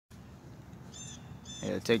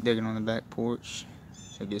Yeah, take digging on the back porch.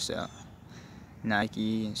 Check this out.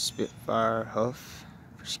 Nike and Spitfire Huff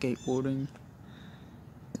for skateboarding.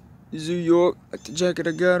 Zoo York, like the jacket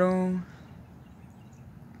I got on.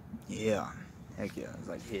 Yeah, heck yeah, it's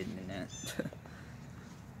like hidden in that.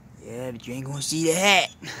 Yeah, but you ain't gonna see the hat.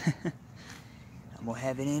 I'm gonna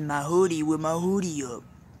have it in my hoodie with my hoodie up.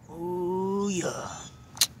 Oh yeah.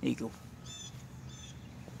 There you go.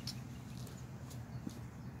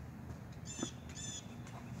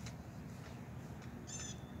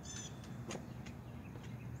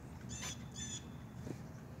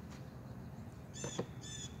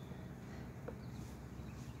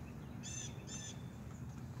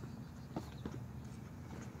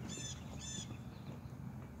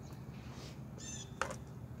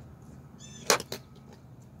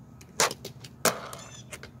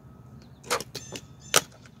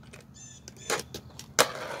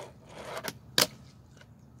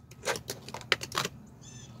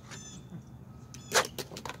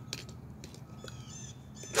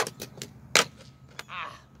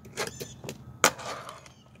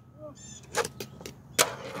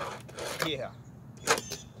 Yeah.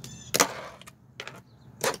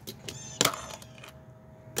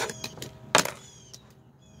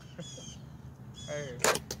 Hey.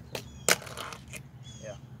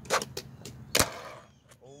 Yeah.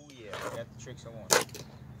 Oh yeah, I got the tricks I want.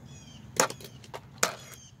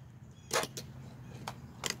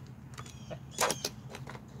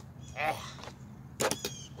 Ah.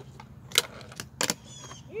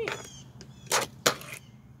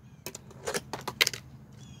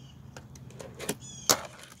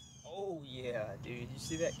 Oh yeah, dude, you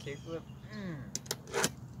see that kickflip?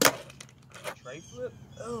 Tray flip?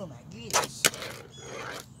 Oh my goodness.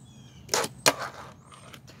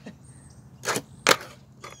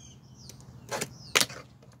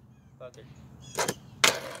 Fuck it.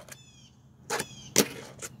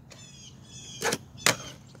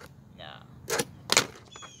 Nah.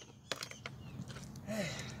 Yeah,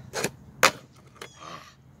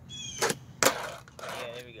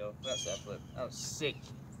 there we go. That's that flip. That was sick.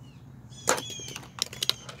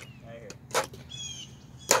 Right here.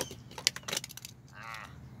 Ah.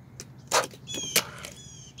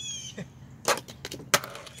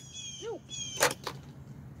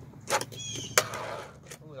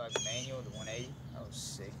 Ooh, like manual to 180. That was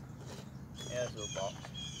sick. Yeah, that's a little box.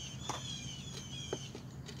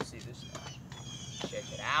 See this now. Check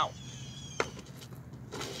it out.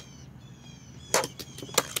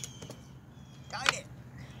 Got it.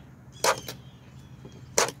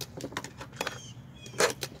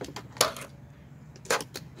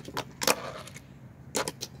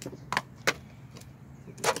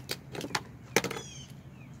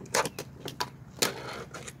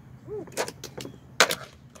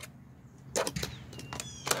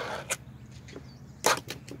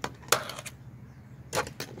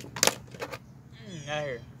 Out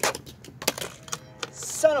here.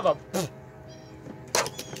 Son of a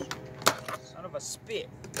spit.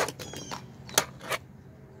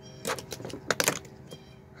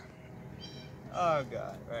 Oh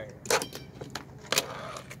god, right here.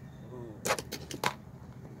 Ooh.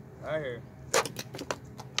 Right here.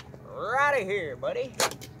 Right here, buddy.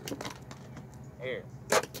 Here.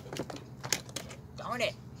 Darn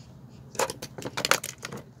it.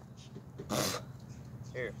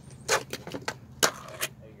 Here. There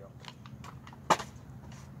you go.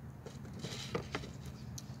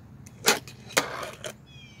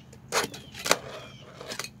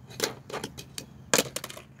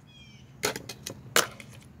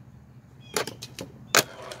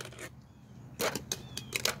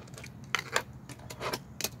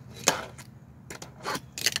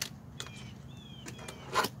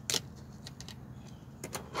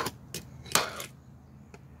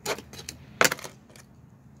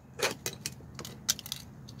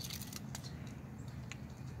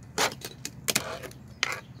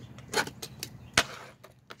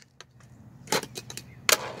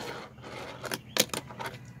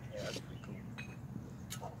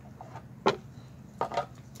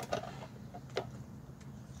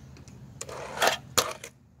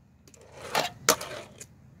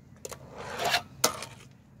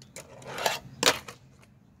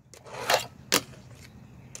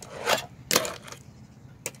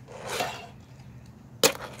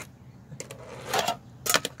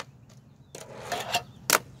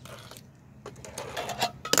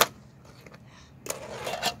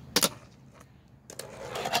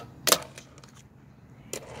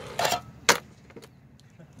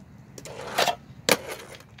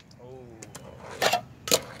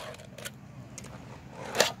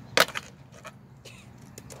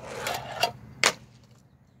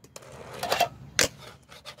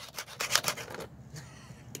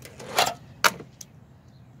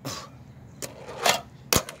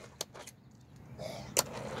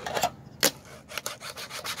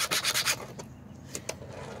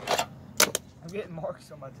 getting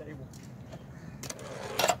marks on my table.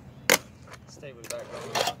 This table's back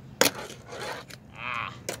on.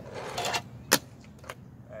 Ah.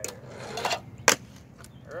 Right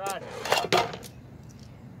here. Right here.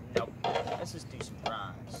 Nope. Let's just do some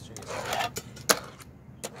grinds.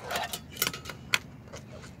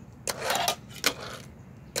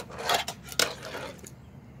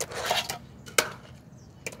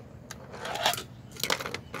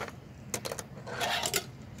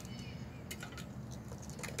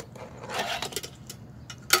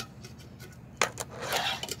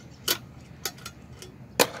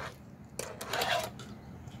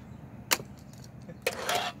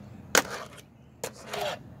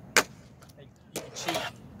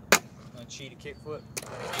 Cheat a kick flip.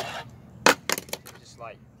 Just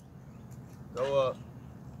like go up,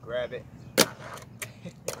 grab it.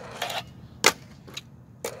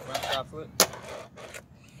 Front side flip.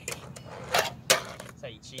 That's how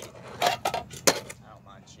you cheat it. I don't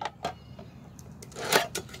mind cheating.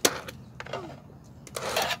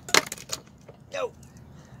 Yo.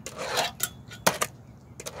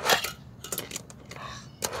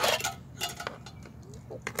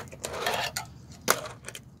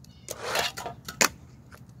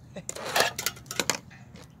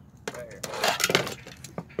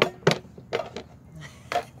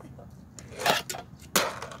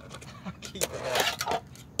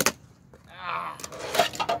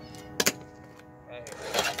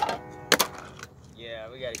 Yeah,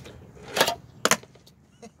 we gotta keep it.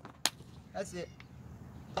 That's it.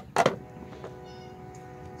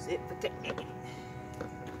 That's it for technique.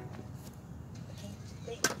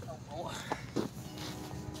 No more.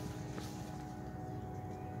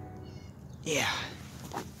 Yeah.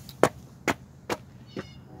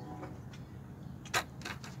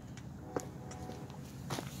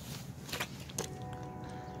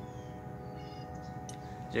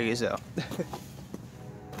 Check this out.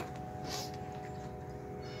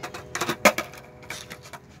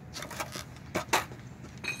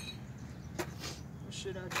 What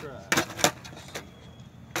should I try?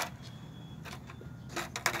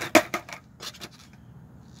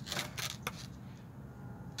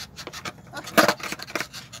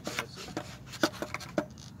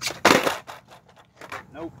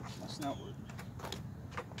 Nope, that's not working.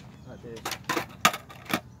 Right there.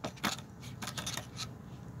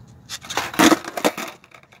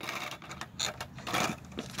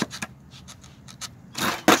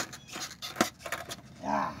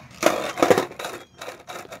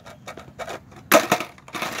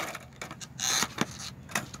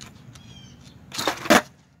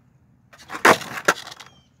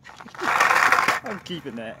 I'm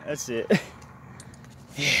keeping that. That's it.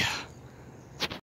 Yeah.